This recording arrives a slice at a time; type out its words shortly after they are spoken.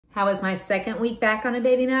How was my second week back on a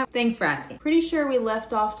dating app? Thanks for asking. Pretty sure we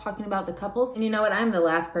left off talking about the couples. And you know what? I'm the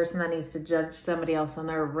last person that needs to judge somebody else on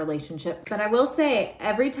their relationship. But I will say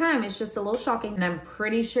every time it's just a little shocking. And I'm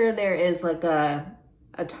pretty sure there is like a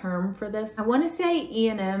term for this. I want to say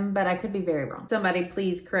E&M, but I could be very wrong. Somebody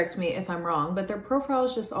please correct me if I'm wrong, but their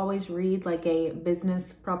profiles just always read like a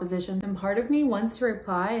business proposition. And part of me wants to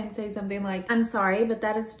reply and say something like, I'm sorry, but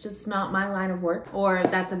that is just not my line of work, or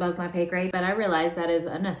that's above my pay grade. But I realize that is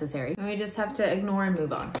unnecessary and we just have to ignore and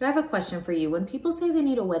move on. But I have a question for you. When people say they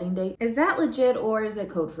need a wedding date, is that legit or is it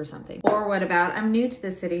code for something? Or what about, I'm new to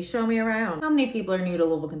the city, show me around? How many people are new to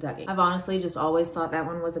Louisville, Kentucky? I've honestly just always thought that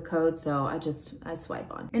one was a code, so I swipe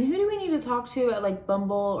on. And who do we need to talk to at like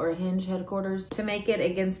Bumble or Hinge headquarters to make it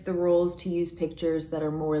against the rules to use pictures that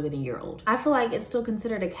are more than a year old? I feel like it's still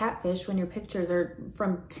considered a catfish when your pictures are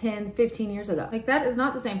from 10, 15 years ago. Like that is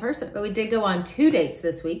not the same person. But we did go on 2 dates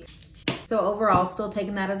this week. So overall, still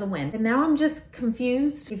taking that as a win. And now I'm just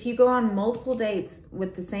confused. If you go on multiple dates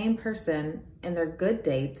with the same person and they're good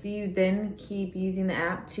dates, do you then keep using the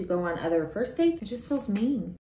app to go on other first dates? It just feels mean.